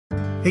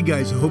Hey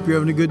guys, I hope you're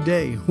having a good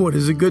day. What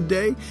is a good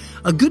day?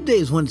 A good day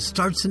is when it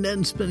starts and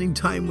ends spending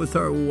time with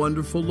our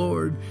wonderful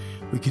Lord.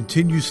 We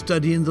continue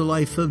studying the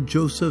life of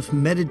Joseph,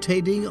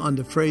 meditating on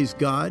the phrase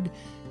God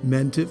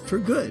meant it for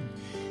good.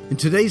 And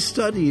today's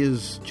study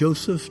is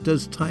Joseph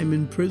does time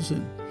in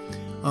prison.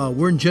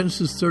 We're in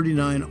Genesis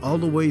 39 all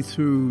the way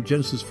through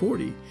Genesis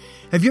 40.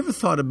 Have you ever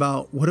thought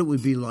about what it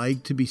would be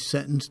like to be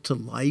sentenced to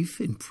life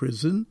in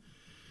prison?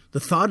 The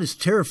thought is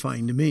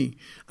terrifying to me.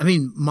 I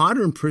mean,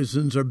 modern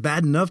prisons are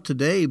bad enough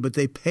today, but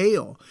they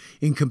pale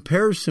in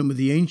comparison with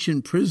the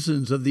ancient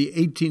prisons of the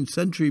 18th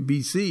century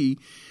BC.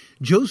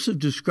 Joseph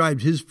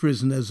described his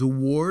prison as a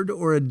ward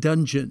or a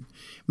dungeon.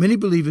 Many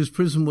believe his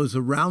prison was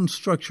a round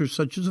structure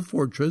such as a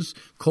fortress,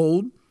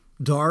 cold,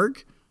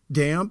 dark,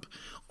 damp,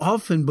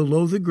 often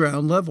below the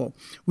ground level.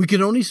 We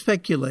can only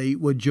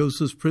speculate what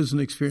Joseph's prison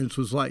experience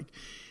was like.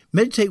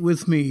 Meditate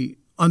with me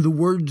on the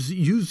words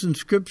used in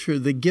Scripture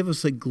that give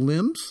us a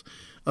glimpse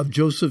of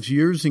Joseph's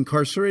years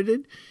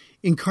incarcerated.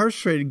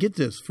 Incarcerated, get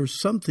this, for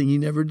something he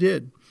never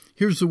did.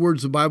 Here's the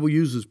words the Bible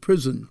uses: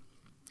 prison,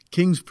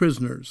 king's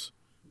prisoners,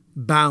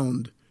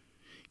 bound,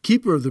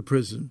 keeper of the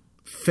prison,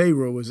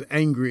 Pharaoh was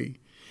angry,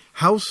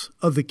 house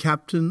of the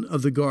captain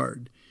of the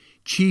guard,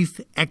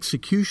 chief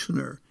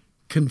executioner,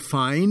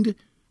 confined,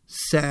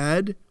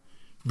 sad,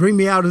 bring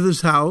me out of this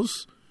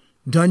house,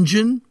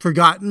 dungeon,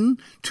 forgotten,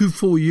 2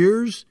 full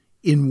years,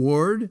 in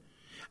ward.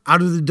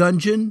 Out of the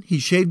dungeon, he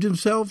shaved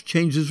himself,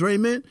 changed his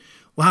raiment.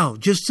 Wow,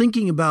 just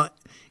thinking about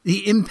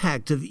the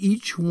impact of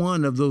each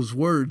one of those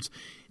words,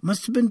 it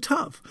must have been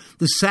tough.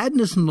 The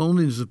sadness and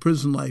loneliness of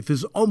prison life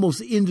is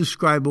almost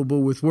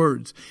indescribable with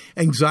words.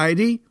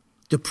 Anxiety,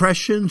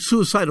 depression,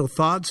 suicidal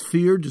thoughts,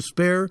 fear,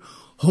 despair,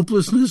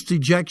 hopelessness,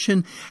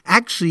 dejection.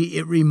 Actually,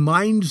 it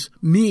reminds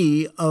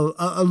me of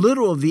a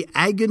little of the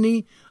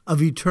agony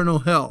of eternal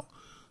hell,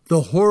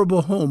 the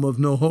horrible home of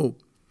no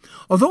hope.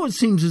 Although it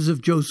seems as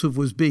if Joseph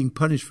was being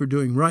punished for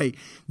doing right,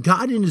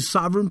 God in his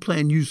sovereign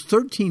plan used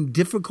 13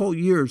 difficult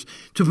years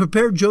to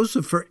prepare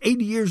Joseph for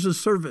 80 years of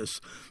service.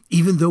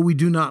 Even though we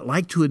do not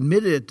like to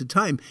admit it at the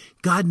time,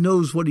 God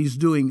knows what he's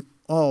doing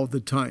all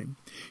the time.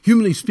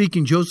 Humanly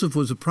speaking, Joseph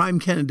was a prime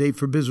candidate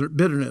for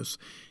bitterness,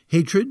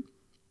 hatred,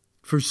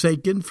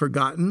 forsaken,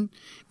 forgotten.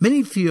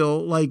 Many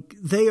feel like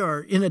they are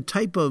in a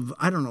type of,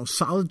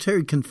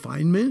 solitary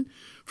confinement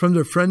from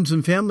their friends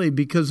and family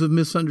because of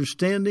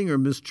misunderstanding or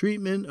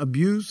mistreatment,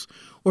 abuse,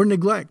 or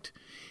neglect.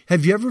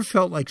 Have you ever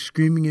felt like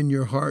screaming in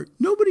your heart,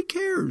 "Nobody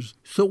cares,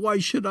 so why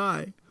should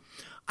I?"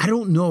 I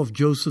don't know if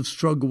Joseph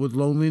struggled with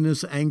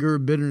loneliness, anger, or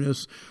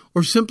bitterness,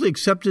 or simply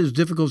accepted his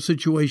difficult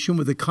situation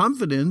with the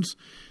confidence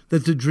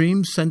that the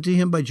dreams sent to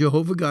him by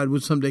Jehovah God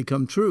would someday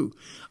come true.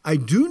 I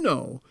do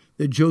know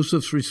that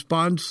Joseph's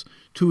response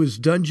to his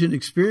dungeon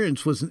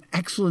experience was an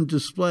excellent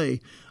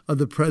display of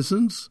the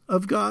presence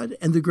of God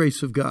and the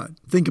grace of God.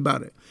 Think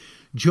about it.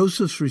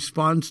 Joseph's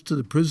response to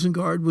the prison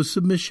guard was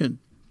submission.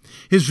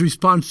 His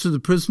response to the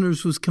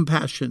prisoners was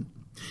compassion.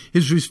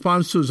 His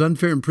response to his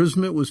unfair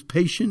imprisonment was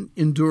patient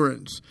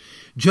endurance.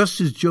 Just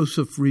as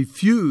Joseph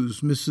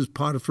refused Mrs.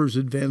 Potiphar's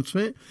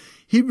advancement,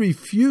 he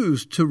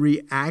refused to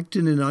react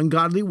in an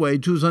ungodly way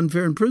to his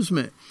unfair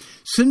imprisonment.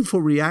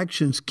 Sinful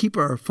reactions keep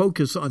our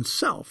focus on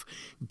self.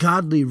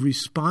 Godly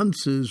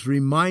responses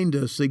remind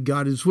us that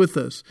God is with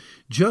us,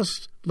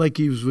 just like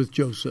he was with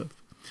Joseph.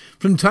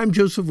 From the time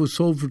Joseph was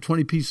sold for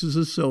 20 pieces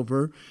of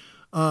silver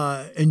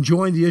and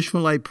joined the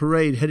Ishmaelite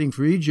parade heading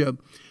for Egypt,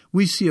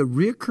 we see a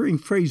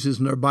reoccurring phrases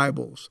in our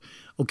Bibles.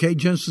 Okay,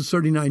 Genesis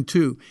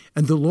 39:2,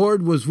 and the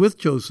Lord was with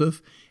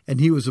Joseph, and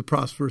he was a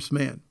prosperous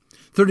man.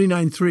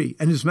 39:3,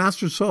 and his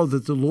master saw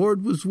that the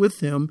Lord was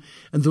with him,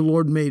 and the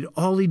Lord made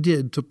all he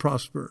did to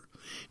prosper.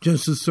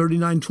 Genesis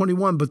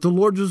 39:21, but the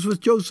Lord was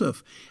with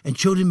Joseph, and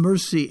showed him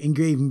mercy, and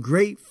gave him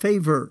great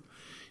favor.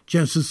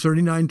 Genesis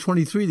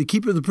 39:23, the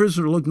keeper of the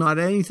prisoner looked not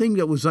at anything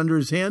that was under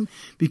his hand,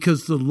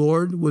 because the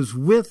Lord was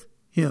with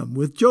him,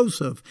 with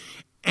Joseph,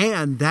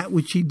 and that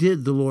which he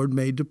did, the Lord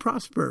made to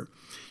prosper.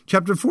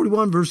 Chapter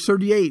 41, verse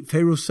 38,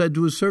 Pharaoh said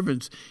to his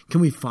servants,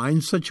 "Can we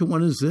find such a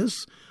one as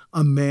this,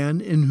 a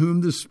man in whom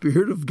the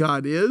Spirit of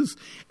God is?"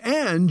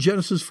 And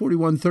Genesis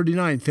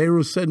 41:39,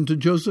 Pharaoh said unto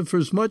Joseph, "For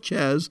as much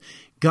as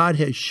God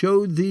has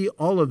showed thee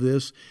all of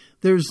this,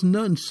 there is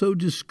none so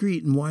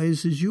discreet and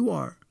wise as you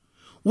are."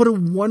 What a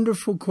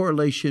wonderful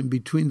correlation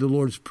between the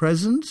Lord's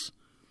presence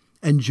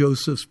and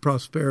Joseph's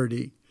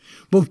prosperity.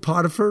 Both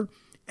Potiphar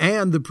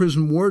and the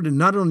prison warden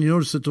not only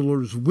noticed that the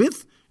Lord was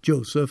with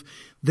Joseph,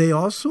 they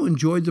also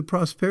enjoyed the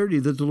prosperity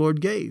that the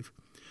Lord gave.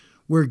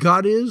 Where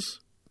God is,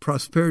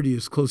 prosperity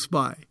is close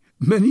by.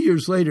 Many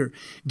years later,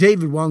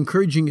 David, while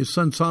encouraging his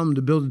son Solomon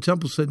to build a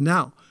temple, said,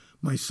 "Now,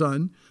 my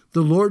son,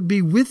 the Lord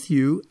be with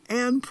you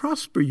and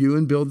prosper you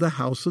and build the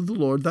house of the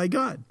Lord thy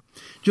God."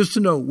 Just to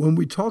know, when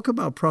we talk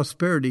about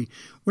prosperity,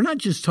 we're not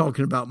just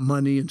talking about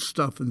money and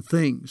stuff and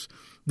things.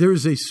 There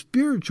is a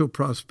spiritual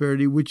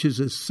prosperity which is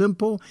as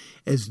simple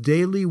as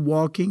daily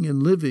walking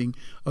and living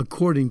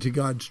according to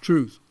God's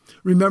truth.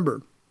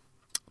 Remember,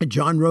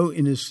 John wrote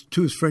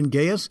to his friend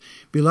Gaius,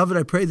 "Beloved,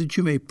 I pray that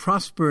you may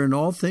prosper in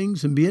all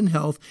things and be in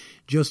health,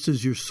 just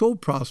as your soul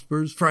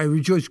prospers. For I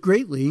rejoice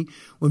greatly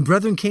when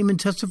brethren came and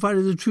testified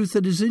of the truth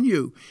that is in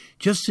you.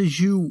 Just as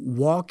you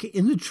walk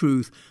in the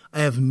truth,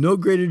 I have no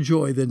greater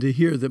joy than to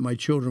hear that my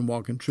children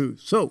walk in truth."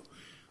 So,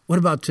 what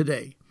about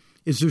today?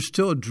 Is there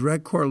still a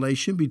direct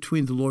correlation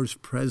between the Lord's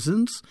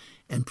presence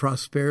and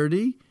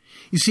prosperity?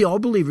 You see, all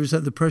believers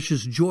have the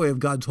precious joy of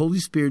God's Holy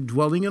Spirit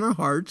dwelling in our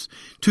hearts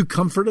to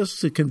comfort us,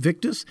 to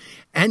convict us,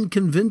 and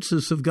convince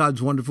us of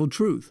God's wonderful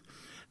truth.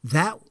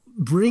 That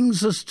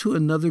brings us to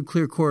another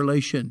clear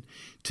correlation.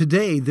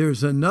 Today,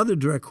 there's another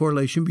direct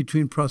correlation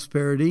between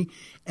prosperity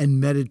and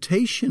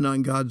meditation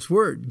on God's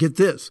Word. Get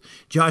this.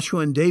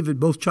 Joshua and David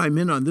both chime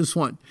in on this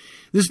one.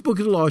 "This book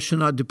of the law shall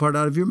not depart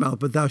out of your mouth,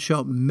 but thou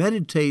shalt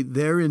meditate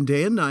therein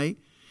day and night,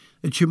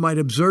 that you might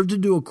observe to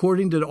do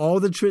according to all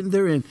that's written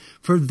therein.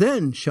 For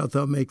then shalt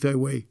thou make thy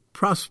way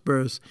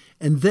prosperous,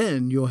 and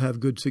then you'll have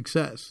good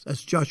success."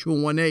 That's Joshua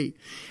 1:8.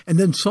 And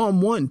then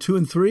Psalm 1, 2,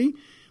 and 3.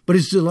 "But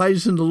his delight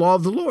is in the law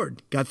of the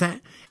Lord." Got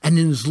that? "And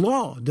in his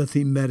law doth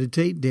he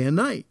meditate day and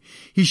night.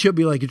 He shall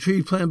be like a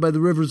tree planted by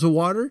the rivers of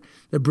water,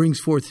 that brings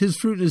forth his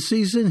fruit in his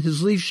season.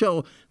 His leaf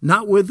shall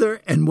not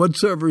wither, and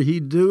whatsoever he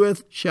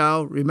doeth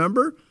shall,"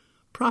 remember,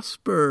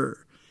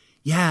 "prosper."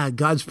 Yeah,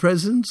 God's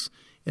presence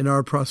in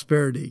our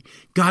prosperity.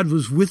 God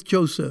was with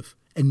Joseph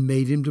and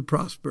made him to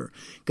prosper.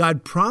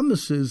 God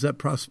promises that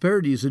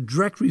prosperity is a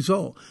direct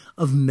result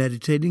of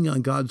meditating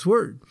on God's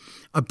Word.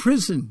 A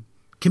prison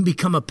can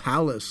become a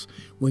palace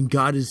when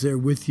God is there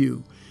with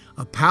you.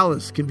 A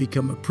palace can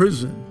become a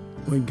prison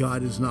when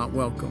God is not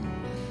welcome.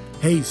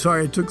 Hey,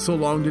 sorry it took so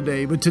long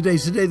today, but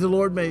today's the day the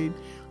Lord made.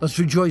 Let's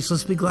rejoice,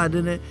 let's be glad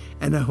in it,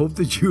 and I hope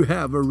that you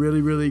have a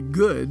really, really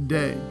good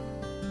day.